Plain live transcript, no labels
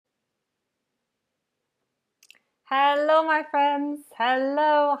Hello, my friends.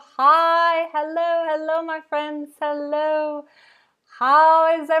 Hello. Hi. Hello, my friends. Hello.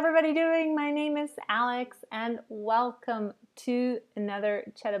 How is everybody doing? My name is Alex, and welcome to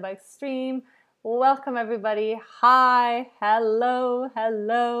another Chatterbox stream. Welcome, everybody. Hi. Hello.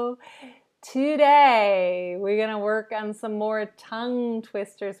 Today, we're going to work on some more tongue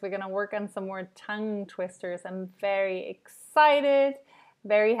twisters. I'm very excited,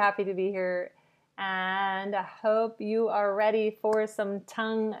 very happy to be here. And I hope you are ready for some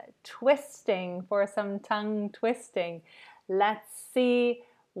tongue twisting, Let's see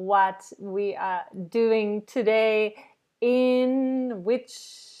what we are doing today, in which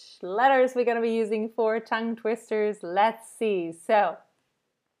letters we're going to be using for tongue twisters. Let's see. So,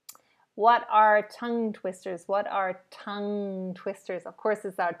 what are tongue twisters? Of course,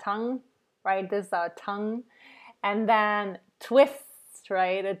 it's our tongue, right? This is our tongue. And then twist,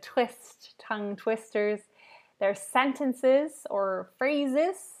 right? A twist, tongue twisters. They're sentences or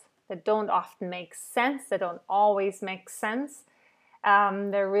phrases that don't often make sense, that don't always make sense.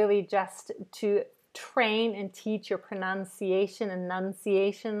 They're really just to train and teach your pronunciation,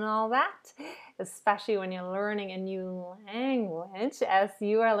 enunciation, and all that, especially when you're learning a new language as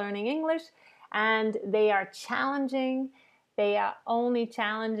you are learning English. And they are challenging. They are only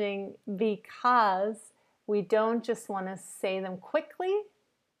challenging because we don't just want to say them quickly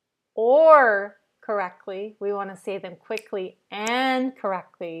or correctly. We want to say them quickly and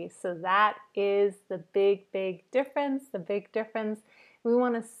correctly. So that is the big difference. We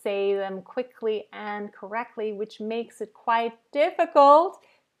want to say them quickly and correctly, which makes it quite difficult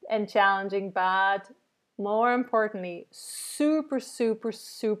and challenging, but more importantly, super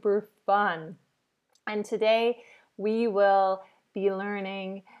fun. And today we will be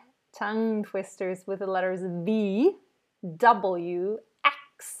learning tongue twisters with the letters V, W,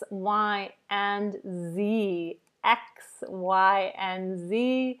 X, Y, and Z. X, Y, and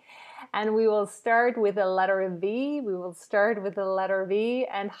Z. And we will start with the letter V.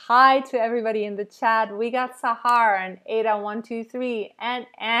 And hi to everybody in the chat. We got Sahar and Ada123 and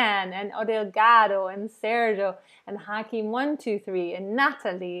Anne and Odelgado and Sergio and Hakim123 and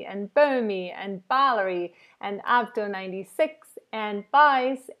Natalie and Bomi and Valerie and Abdo96 and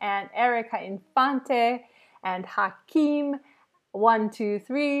Bais and Erica Infante and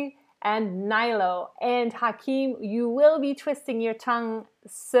Hakim123 and Nilo. And Hakim, you will be twisting your tongue,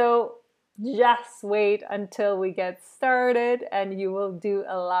 so just wait until we get started and you will do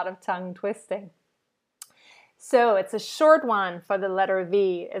a lot of tongue twisting. So it's a short one for the letter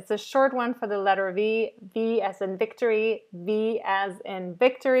V. V as in victory, V as in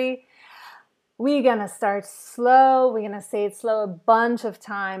victory. We're going to start slow. We're going to say it slow a bunch of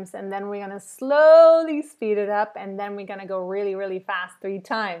times, and then we're going to slowly speed it up, and then we're going to go really fast 3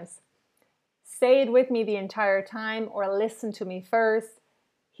 times. Say it with me the entire time or listen to me first.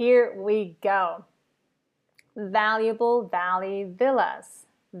 Here we go. Valuable Valley Villas.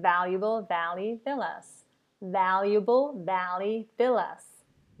 Valuable Valley Villas. Valuable Valley Villas.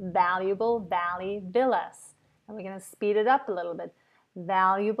 Valuable Valley Villas. And we're going to speed it up a little bit.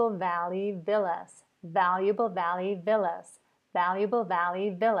 Valuable Valley Villas. Valuable Valley Villas. Valuable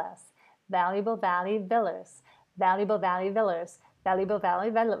Valley Villas. Valuable Valley Villas. Valuable Valley Villas. Valuable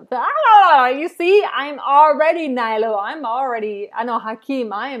Valley Villas. Ah, you see, I'm already, Nilo. I know,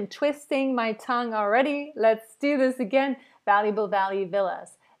 Hakim, I am twisting my tongue already. Let's do this again. Valuable Valley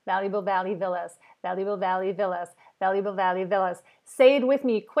Villas. Valuable Valley Villas. Valuable Valley Villas. Valuable Valley Villas. Say it with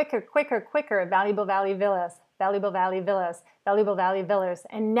me, quicker. Valuable Valley Villas. Valuable Valley Villas. Valuable Valley Villas.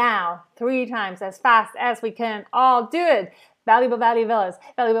 And now, 3 times, as fast as we can. All do it. Valuable Valley Villas.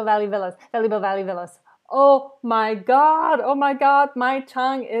 Valuable Valley Villas. Valuable Valley Villas. Oh my God, my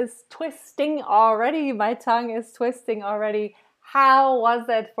tongue is twisting already. How was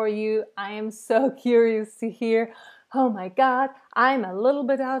that for you? I am so curious to hear. Oh my God, I'm a little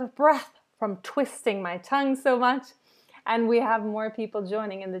bit out of breath from twisting my tongue so much. And we have more people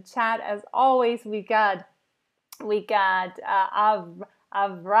joining in the chat. As always, we got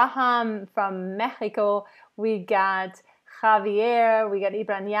Abraham from Mexico. We got Javier, we got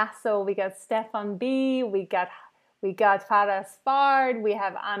Ibraniaso, we got Stefan B, we got Farah Spard, we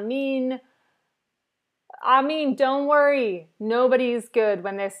have Amin. Amin, don't worry. Nobody's good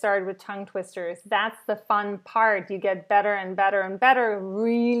when they start with tongue twisters. That's the fun part. You get better and better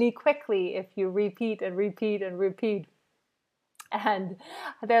really quickly if you repeat and repeat. And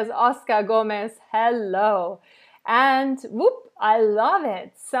there's Oscar Gomez. Hello. And whoop, I love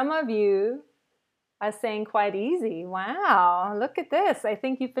it. Some of you are saying quite easy. Wow, look at this. I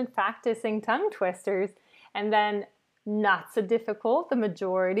think you've been practicing tongue twisters. And then not so difficult, the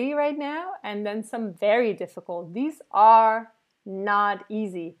majority right now, and then some very difficult. These are not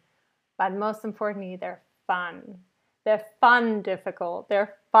easy, but most importantly, they're fun. They're fun difficult.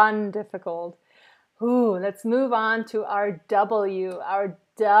 They're fun difficult. Ooh, let's move on to our W, our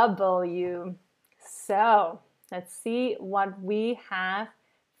W. So let's see what we have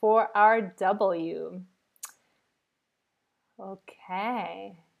for our W.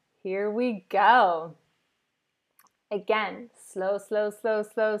 Okay, here we go. Again, slow, slow, slow,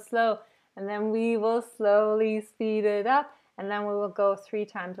 slow, slow. And then we will slowly speed it up. And then we will go 3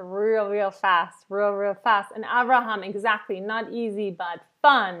 times real, real fast, real, real fast. And Avraham, exactly, not easy, but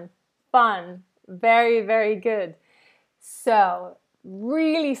fun, fun. Very, very good. So,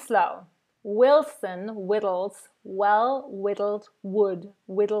 really slow. Wilson whittles well-whittled wood,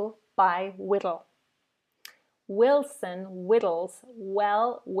 whittle by whittle. Wilson whittles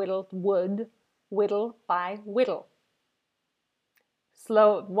well-whittled wood, whittle by whittle.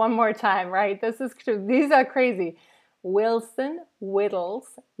 Slow, one more time, right? These are crazy. Wilson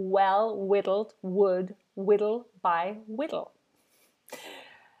whittles well-whittled wood, whittle by whittle.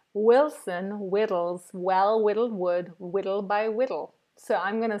 Wilson whittles well-whittled wood, whittle by whittle. So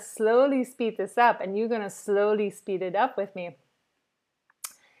I'm going to slowly speed this up, and you're going to slowly speed it up with me.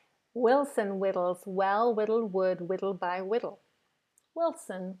 Wilson whittles well-whittled wood, whittle by whittle.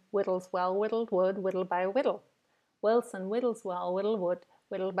 Wilson whittles well-whittled wood, whittle by whittle. Wilson whittles well-whittled wood,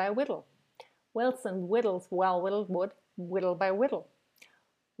 whittle by whittle. Wilson whittles well-whittled wood, whittle by whittle.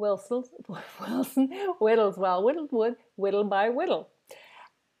 Wilson whittles well-whittled wood, whittle by whittle.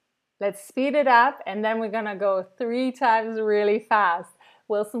 Let's speed it up, and then we're gonna go 3 times really fast.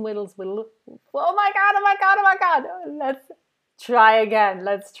 Wilson whittles, whittle. Oh my God, oh my God, oh my God. Let's try again.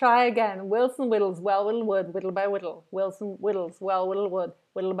 Let's try again. Wilson whittles well-whittled wood, whittle by whittle. Wilson whittles well-whittled wood,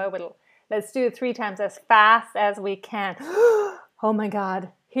 whittle by whittle. Let's do it 3 times as fast as we can. Oh my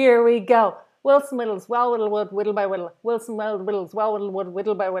God. Here we go. Wilson whittles well-whittled wood, whittle by whittle. Wilson whittles well-whittled wood,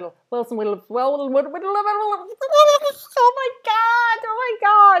 whittle by whittle. Wilson whittles well-whittled wood, whittle by whittle. Oh my God. Oh my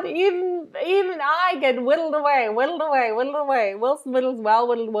God. Even I get whittled away, whittled away, whittled away. Wilson whittles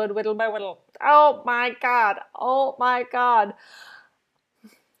well-whittled wood, whittle by whittle. Oh my God. Oh my God.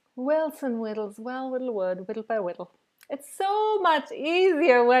 Wilson whittles well-whittled wood, whittle by whittle. It's so much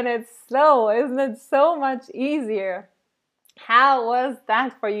easier when it's slow, isn't it? So much easier. How was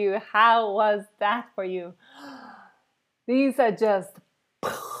that for you? How was that for you? These are just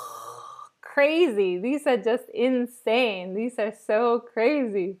crazy. These are just insane. These are so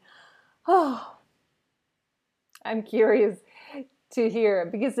crazy. Oh, I'm curious to hear,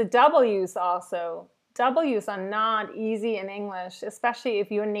 because the W's also. W's are not easy in English, especially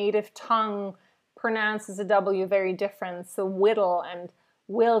if your native tongue pronounces a W very different. So whittle and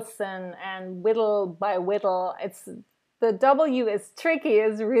Wilson and whittle by whittle. The W is tricky,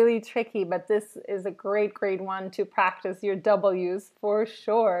 is really tricky, but this is a great, great one to practice your W's for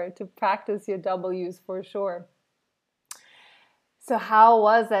sure. To practice your W's for sure. So how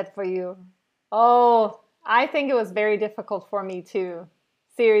was that for you? Oh, I think it was very difficult for me too.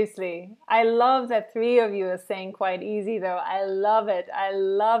 Seriously. I love that 3 of you are saying quite easy though. I love it. I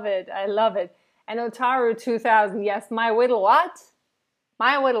love it. I love it. And Otaru 2000, yes, my whittle what?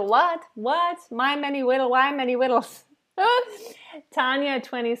 My whittle what? What? My many whittle, why many whittles? Tanya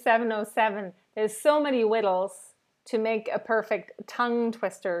 2707, there's so many whittles to make a perfect tongue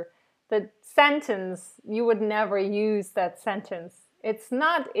twister. The sentence, you would never use that sentence. It's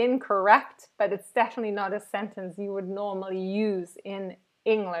not incorrect, but it's definitely not a sentence you would normally use in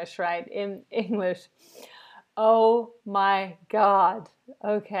English, right? In English. Oh my God.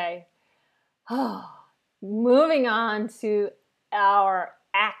 Okay. Moving on to our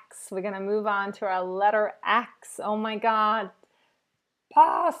X. We're going to move on to our letter X. Oh my God.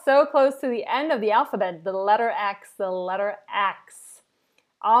 So close to the end of the alphabet. The letter X, the letter X.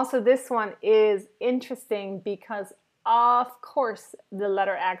 Also, this one is interesting because, of course, the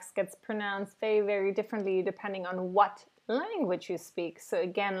letter X gets pronounced very, very differently depending on what language you speak. So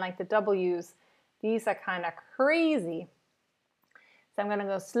again, like the W's, these are kind of crazy. So I'm going to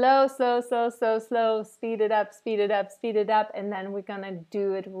go slow, slow, slow, slow, slow, speed it up, speed it up, speed it up, and then we're going to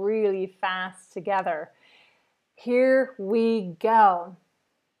do it really fast together. Here we go.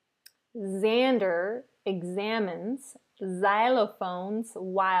 Xander examines xylophones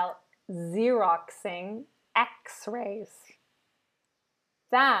while Xeroxing X-rays.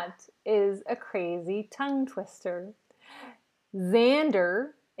 That is a crazy tongue twister.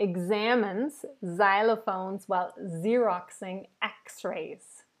 Xander examines xylophones while Xeroxing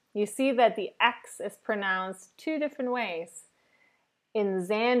X-rays. You see that the X is pronounced 2 different ways. In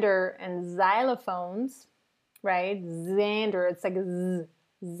Xander and xylophones, right? Xander, it's like Z.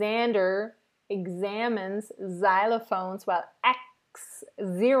 Xander examines xylophones while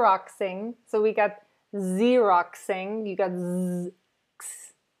Xeroxing. So we got Xeroxing, you got Z.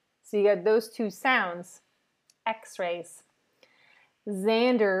 So you got those two sounds, X-rays.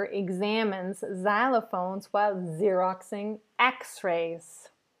 Xander examines xylophones while Xeroxing X-rays.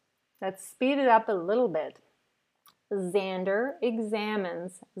 Let's speed it up a little bit. Xander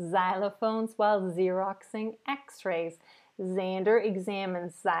examines xylophones while Xeroxing X-rays. Xander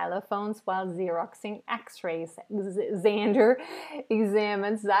examines xylophones while Xeroxing X-rays. Xander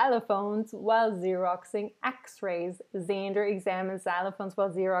examines xylophones while Xeroxing X-rays. Xander examines xylophones while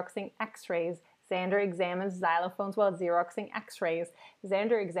Xeroxing X-rays. Xander examines xylophones while Xeroxing X-rays.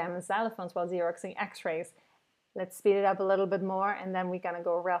 Xander examines xylophones while Xeroxing X-rays. Let's speed it up a little bit more, and then we're going to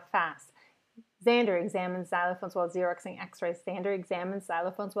go real fast. Xander examines xylophones while Xeroxing X-rays. Xander examines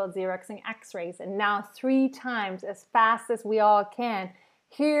xylophones while Xeroxing X-rays. And now 3 times as fast as we all can.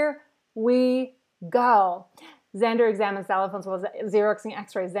 Here we go. Xander examines xylophones while Xeroxing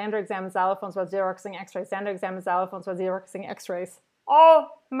X-rays. Xander examines xylophones while Xeroxing X-rays. Xander examines xylophones while Xeroxing X-rays. Oh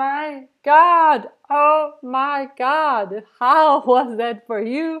my God! Oh my God! How was that for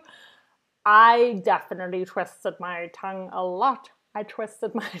you? I definitely twisted my tongue a lot. I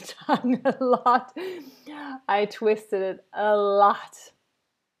twisted my tongue a lot. I twisted it a lot.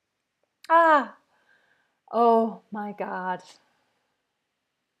 Oh my God.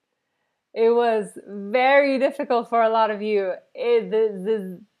 It was very difficult for a lot of you.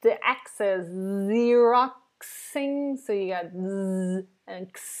 The X's, Xeroxing, so you got Z and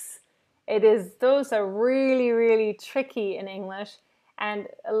X. Those are really, really tricky in English. And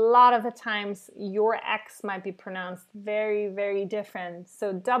a lot of the times your X might be pronounced very, very different.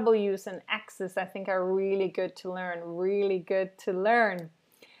 So W's and X's, I think, are really good to learn, really good to learn.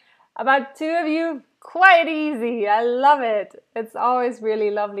 About 2 of you, quite easy. I love it. It's always really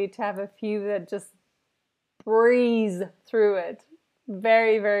lovely to have a few that just breeze through it.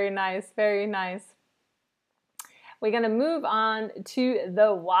 Very, very nice, very nice. We're going to move on to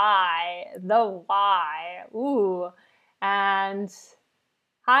the Y. The Y. Ooh. And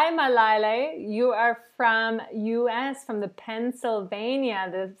hi, Malale. You are from US, from the Pennsylvania,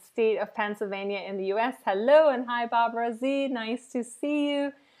 the state of Pennsylvania in the US. Hello, and hi, Barbara Z. Nice to see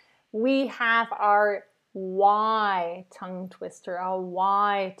you. We have our Y tongue twister, our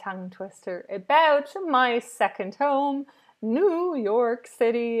Y tongue twister about my second home, New York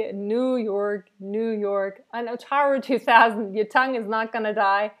City, New York, New York. And Otaru 2000, your tongue is not going to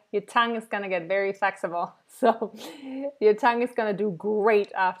die. Your tongue is going to get very flexible. So your tongue is going to do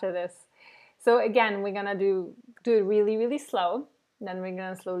great after this. So again, we're going to do it really, really slow. Then we're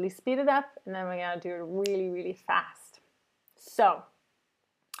going to slowly speed it up. And then we're going to do it really, really fast. So,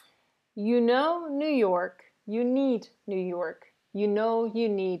 you know New York, you need New York. You know you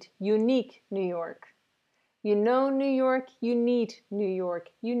need unique New York. You know New York, you need New York.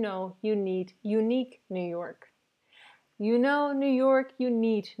 You know you need unique New York. You know New York, you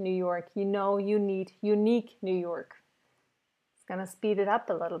need New York. You know you need unique New York. It's going to speed it up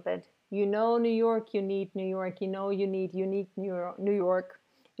a little bit. You know New York, you need New York. You know you need unique New York.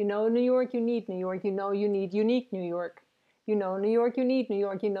 You know New York, you need New York. You know you need unique New York. You know New York, you need New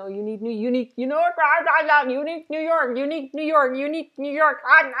York. You know you need unique New York. Unique New York, unique New York, unique New York.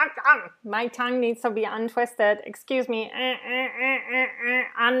 My tongue needs to be untwisted. Excuse me.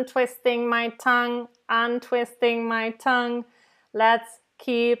 Untwisting my tongue. Untwisting my tongue. Let's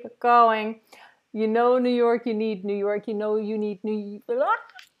keep going. You know New York, you need New York. You know you need New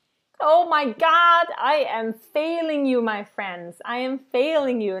York. Oh my God, I am failing you, my friends. I am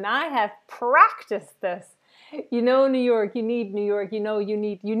failing you, and I have practiced this. You know New York, you need New York. You know you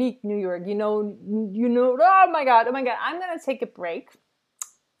need unique New York. You know, oh my God. I'm going to take a break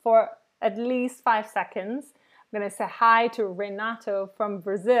for at least 5 seconds. I'm going to say hi to Renato from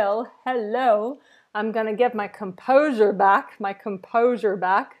Brazil. Hello. I'm going to get my composure back.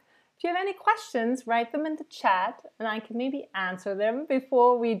 If you have any questions, write them in the chat and I can maybe answer them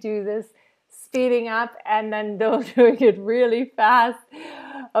before we do this speeding up and then doing it really fast.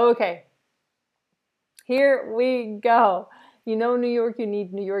 Okay. Here we go. You know New York, you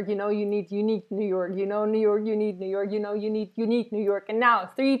need New York. You know you need unique New York. You know New York, you need New York. You know you need unique New York. And now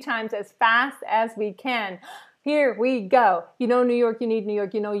 3 times as fast as we can. Here we go. You know New York, you need New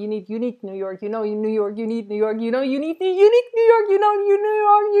York. You know you need unique New York. You know New York, you need New York. You know you need unique New York. You know you New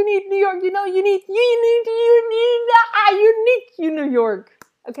York, you need New York. You know you need unique New York.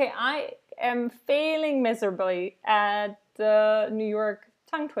 Okay, I am failing miserably at the New York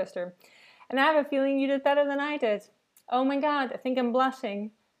tongue twister. And I have a feeling you did better than I did. Oh my God, I think I'm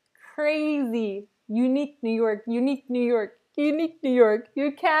blushing. Crazy. Unique New York, unique New York, unique New York.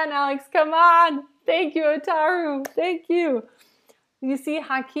 You can, Alex, come on. Thank you, Otaru. Thank you. You see,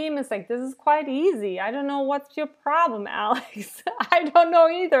 Hakeem is like, this is quite easy. I don't know what's your problem, Alex. I don't know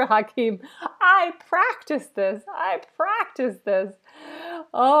either, Hakeem. I practiced this. I practiced this.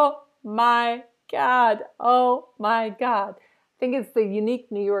 Oh my God. Oh my God. I think it's the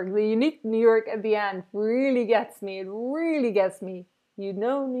unique New York. The unique New York at the end really gets me. It really gets me. You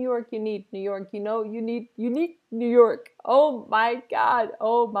know New York, you need New York. You know you need unique New York. Oh my God.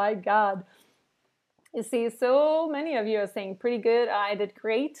 Oh my God. You see, so many of you are saying pretty good. I did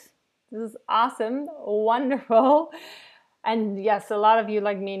great. This is awesome. Wonderful. And yes, a lot of you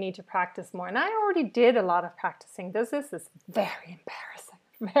like me need to practice more. And I already did a lot of practicing. This is very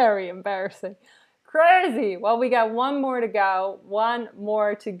embarrassing. Very embarrassing. Crazy. Well, we got one more to go. One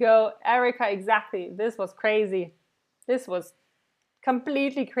more to go. Erica, exactly. This was crazy. This was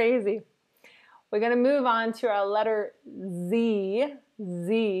completely crazy. We're going to move on to our letter Z.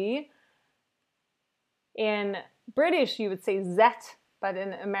 Z. In British, you would say Zet, but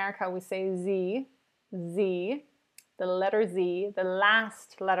in America, we say Z. Z. The letter Z, the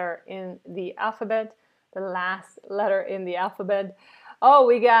last letter in the alphabet. The last letter in the alphabet. Oh,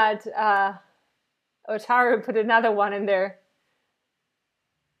 we got Otaru put another one in there.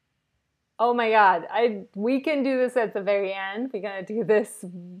 Oh my God, we can do this at the very end. We're gonna do this.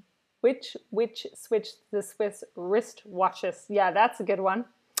 Which switch the Swiss wrist watches? Yeah, that's a good one.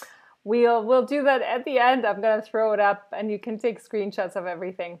 We'll do that at the end. I'm gonna throw it up, and you can take screenshots of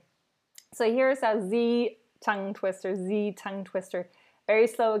everything. So here's our Z tongue twister. Z tongue twister. Very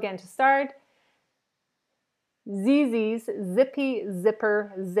slow again to start. ZZ's zippy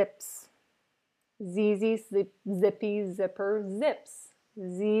zipper zips. ZZ's zippy zipper zips.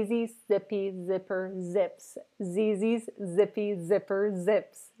 ZZ's zippy zipper zips. ZZ's zippy zipper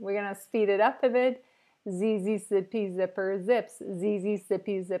zips. We're gonna speed it up a bit. ZZ zippy zipper zips. ZZ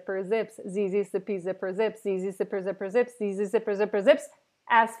zippy zipper zips. ZZ zippy zipper zips. ZZ zipper zipper zips. ZZ zipper zipper zips.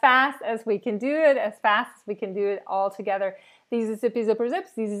 As fast as we can do it, as fast as we can do it all together. ZZ zippy zipper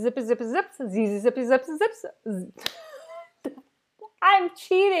zips. ZZ zippy zipper zips. ZZ zippy zipper zips. I'm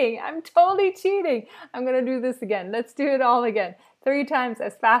cheating. I'm totally cheating. I'm going to do this again. Let's do it all again. 3 times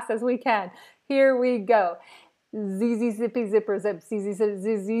as fast as we can. Here we go. ZZ zippy zipper zip. ZZ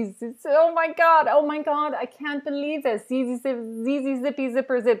zippy. Oh my God. Oh my God. I can't believe this. ZZ zippy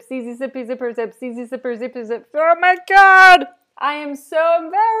zipper zip. ZZ zippy zipper zip. ZZ zipper zipper zip. Oh my God. I am so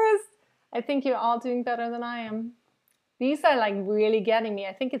embarrassed. I think you're all doing better than I am. These are like really getting me.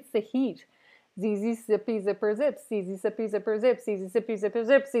 I think it's the heat. ZZ zippy zipper zips. ZZ zippy zipper zips. ZZ zippy zipper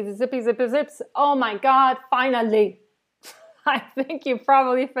zips. ZZ zippy zipper zips. Oh my God, finally. I think you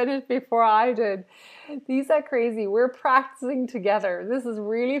probably finished before I did. These are crazy. We're practicing together. This is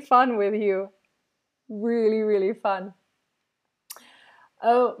really fun with you. Really, really fun.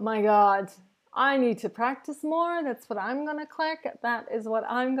 Oh my God. I need to practice more. That's what I'm going to click. That is what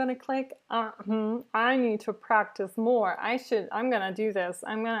I'm going to click. I need to practice more. I'm going to do this.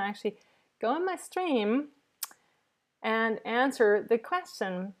 I'm going to actually go in my stream and answer the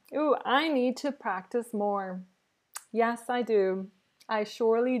question. Ooh, I need to practice more. Yes, I do. I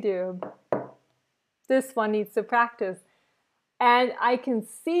surely do. This one needs to practice. And I can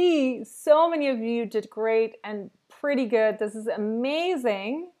see so many of you did great and pretty good. This is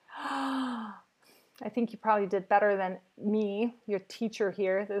amazing. I think you probably did better than me, your teacher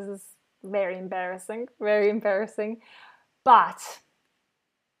here. This is very embarrassing, very embarrassing. But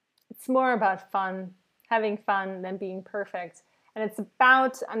it's more about fun, having fun than being perfect. And it's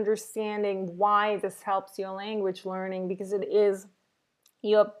about understanding why this helps your language learning, because it is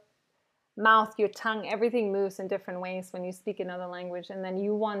your mouth, your tongue, everything moves in different ways when you speak another language. And then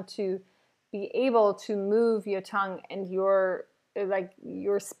you want to be able to move your tongue and your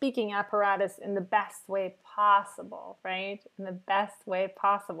speaking apparatus in the best way possible, right? In the best way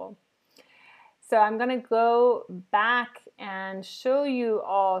possible. So I'm going to go back and show you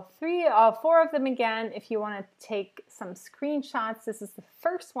all 4 of them again. If you want to take some screenshots, this is the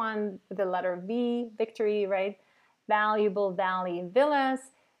first one with the letter V, victory, right? Valuable Valley Villas,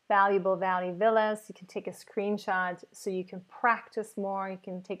 Valuable Valley Villas. You can take a screenshot so you can practice more. You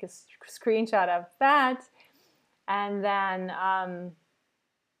can take a screenshot of that. And then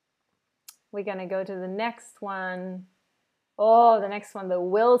we're going to go to the next one. Oh, the next one, the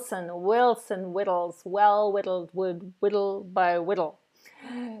Wilson whittles, well whittled wood, whittle by whittle.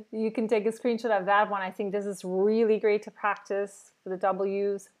 You can take a screenshot of that one. I think this is really great to practice for the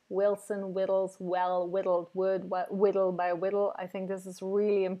W's. Wilson whittles, well whittled wood, whittle by whittle. I think this is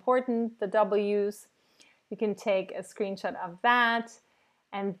really important, the W's. You can take a screenshot of that.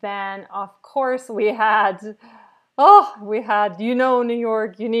 And then, of course, we had, New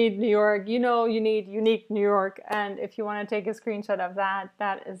York, you need New York, you need unique New York. And if you want to take a screenshot of that,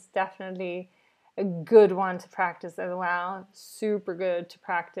 that is definitely a good one to practice as well. Super good to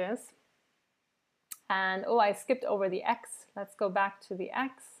practice. And oh, I skipped over the X. Let's go back to the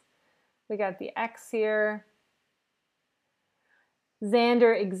X. We got the X here.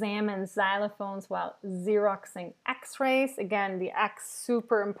 Xander examines xylophones while Xeroxing X-rays. Again, the X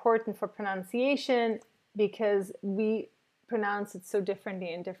super important for pronunciation because we pronounce it so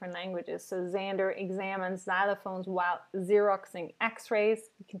differently in different languages. So Xander examines xylophones while Xeroxing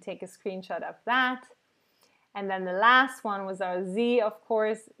X-rays. You can take a screenshot of that. And then the last one was our Z, of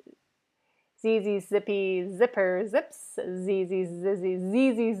course. ZZ zippy zipper zips. ZZ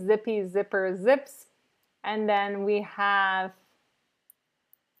ZZ zippy zipper zips. And then we have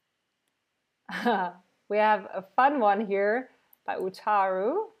a fun one here by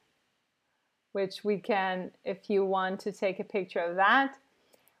Utaru, which we can, if you want to take a picture of that.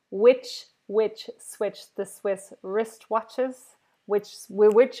 Which switched the Swiss wristwatches? Which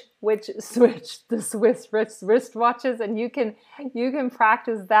switched the Swiss wristwatches? And you can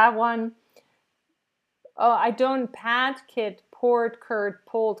practice that one. Oh, I don't pad kit poured curd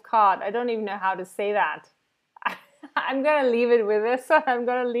pulled cod. I don't even know how to say that. I'm going to leave it with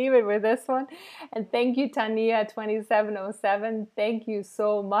this one. And thank you, Tania2707. Thank you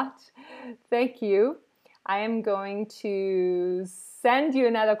so much. Thank you. I am going to send you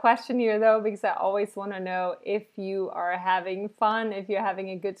another question here, though, because I always want to know if you are having fun, if you're having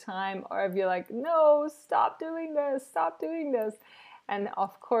a good time, or if you're like, no, stop doing this, stop doing this. And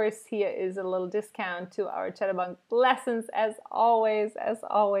of course, here is a little discount to our Chatterbug lessons, as always,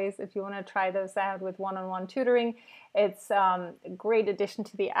 if you want to try those out with one-on-one tutoring. It's a great addition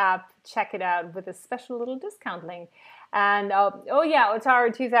to the app. Check it out with a special little discount link. And oh yeah,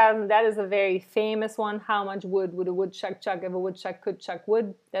 Otaru 2000, that is a very famous one. How much wood would a woodchuck chuck if a woodchuck could chuck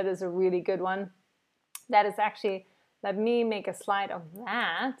wood? That is a really good one. That is actually, let me make a slide of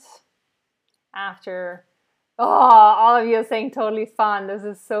that after. Oh, all of you are saying totally fun. This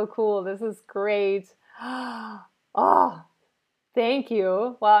is so cool. This is great. Oh, thank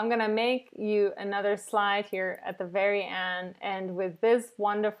you. Well, I'm going to make you another slide here at the very end. And with this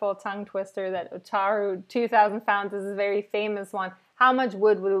wonderful tongue twister that Otaru 2000 found, this is a very famous one. How much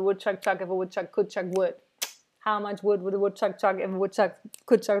wood would a woodchuck chuck if a woodchuck could chuck wood? How much wood would a woodchuck chuck if a woodchuck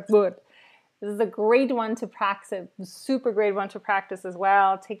could chuck wood? This is a great one to practice, super great one to practice as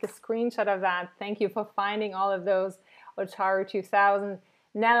well. Take a screenshot of that. Thank you for finding all of those. Otaru 2000.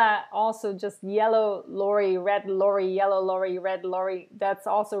 Nella also just yellow lorry, red lorry, yellow lorry, red lorry. That's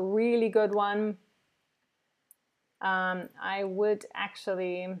also a really good one. I would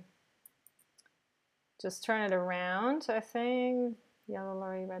actually just turn it around, I think. Yellow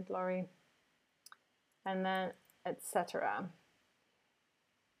lorry, red lorry, and then etc.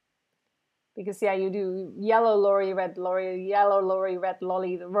 Because yeah, you do yellow lorry, red lorry, yellow lorry, red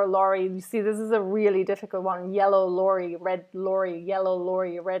lorry. You see, this is a really difficult one. Yellow lorry, red lorry, yellow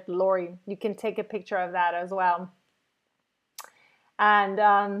lorry, red lorry. You can take a picture of that as well. And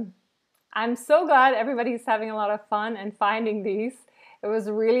I'm so glad everybody's having a lot of fun and finding these. It was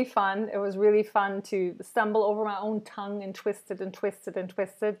really fun. It was really fun to stumble over my own tongue and twist it and twist it and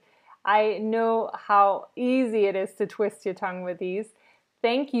twist it. I know how easy it is to twist your tongue with these.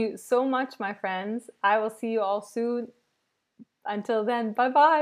 Thank you so much, my friends. I will see you all soon. Until then, bye-bye.